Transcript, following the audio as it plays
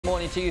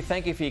morning to you.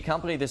 Thank you for your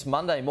company this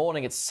Monday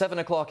morning. It's 7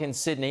 o'clock in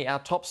Sydney. Our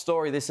top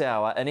story this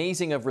hour, an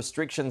easing of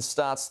restrictions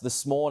starts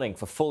this morning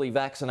for fully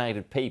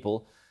vaccinated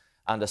people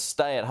under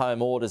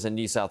stay-at-home orders in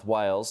New South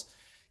Wales.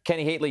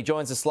 Kenny Heatley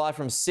joins us live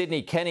from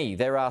Sydney. Kenny,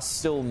 there are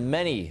still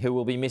many who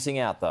will be missing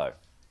out though.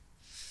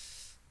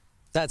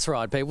 That's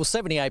right, Pete. Well,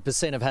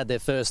 78% have had their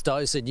first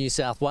dose in New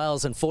South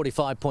Wales and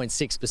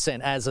 45.6%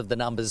 as of the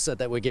numbers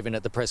that were given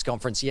at the press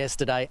conference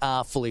yesterday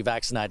are fully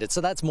vaccinated. So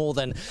that's more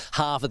than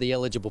half of the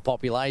eligible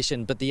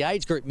population. But the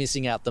age group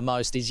missing out the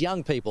most is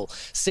young people,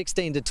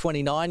 16 to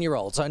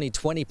 29-year-olds. Only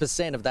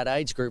 20% of that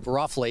age group,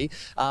 roughly,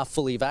 are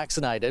fully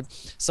vaccinated.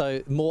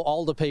 So more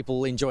older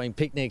people enjoying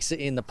picnics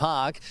in the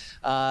park,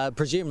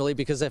 presumably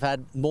because they've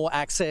had more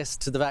access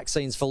to the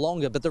vaccines for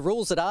longer. But the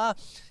rules that are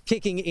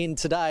kicking in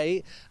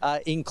today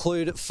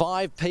include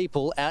 5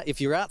 people.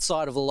 If you're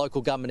outside of the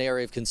local government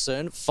area of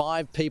concern,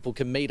 5 people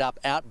can meet up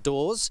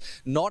outdoors,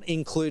 not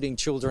including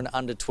children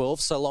under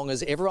 12, so long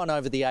as everyone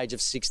over the age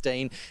of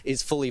 16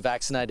 is fully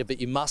vaccinated,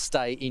 but you must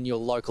stay in your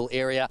local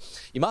area.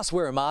 You must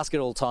wear a mask at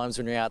all times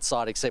when you're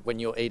outside, except when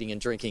you're eating and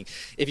drinking.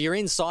 If you're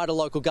inside a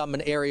local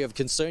government area of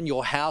concern,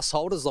 your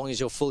household, as long as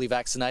you're fully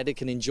vaccinated,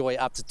 can enjoy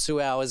up to 2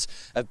 hours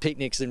of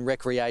picnics and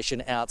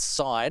recreation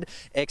outside.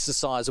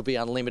 Exercise will be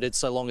unlimited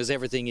so long as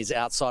everything is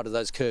outside of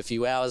those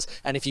curfew hours.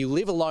 And if you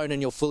live alone and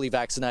you're fully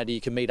vaccinated,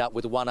 you can meet up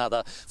with one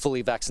other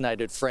fully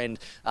vaccinated friend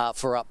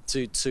for up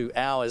to 2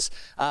 hours.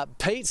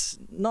 Pete,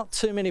 not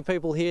too many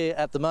people here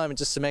at the moment,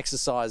 just some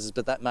exercises,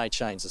 but that may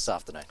change this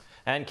afternoon.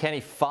 And Kenny,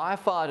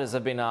 firefighters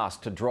have been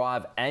asked to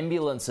drive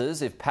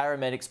ambulances if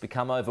paramedics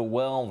become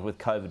overwhelmed with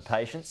COVID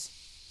patients.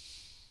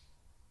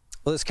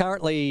 Well, there's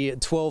currently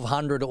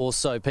 1,200 or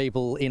so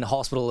people in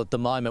hospital at the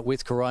moment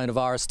with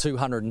coronavirus,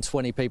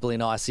 220 people in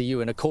ICU.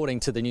 And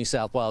according to the New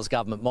South Wales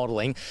government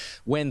modelling,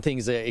 when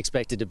things are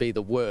expected to be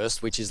the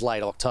worst, which is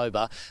late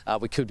October,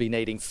 we could be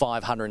needing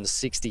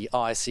 560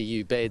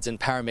 ICU beds, and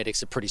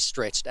paramedics are pretty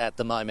stretched at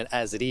the moment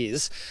as it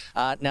is.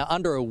 Now,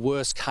 under a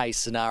worst case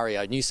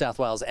scenario, New South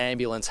Wales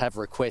Ambulance have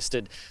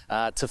requested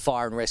to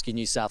Fire and Rescue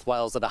New South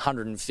Wales that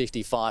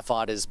 150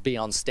 firefighters be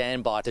on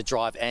standby to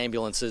drive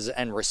ambulances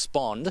and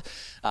respond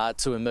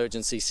to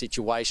emergency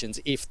situations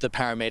if the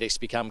paramedics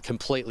become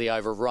completely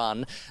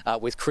overrun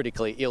with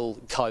critically ill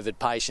COVID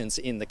patients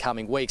in the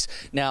coming weeks.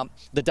 Now,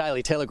 the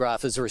Daily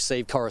Telegraph has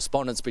received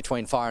correspondence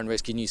between Fire and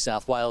Rescue New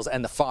South Wales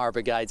and the Fire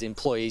Brigades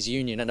Employees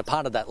Union, and a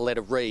part of that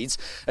letter reads,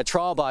 a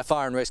trial by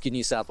Fire and Rescue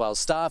New South Wales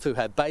staff who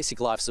have basic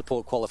life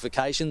support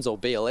qualifications, or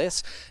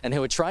BLS, and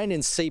who are trained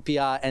in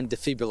CPR and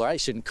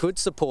defibrillation could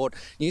support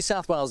New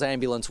South Wales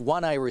Ambulance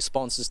 1A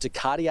responses to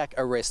cardiac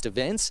arrest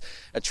events.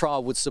 A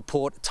trial would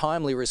support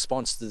timely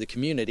response to the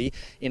community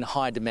in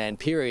high demand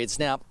periods.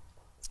 Now,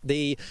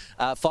 the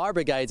Fire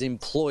Brigades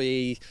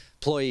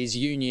Employees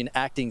Union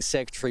Acting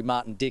Secretary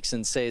Martin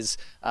Dixon says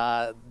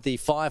the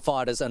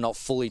firefighters are not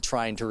fully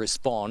trained to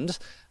respond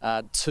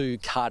to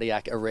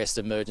cardiac arrest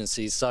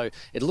emergencies. So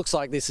it looks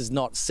like this is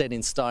not set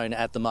in stone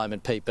at the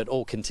moment, Pete, but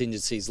all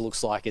contingencies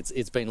looks like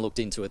it's been looked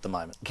into at the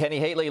moment. Kenny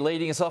Heatley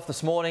leading us off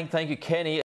this morning. Thank you, Kenny.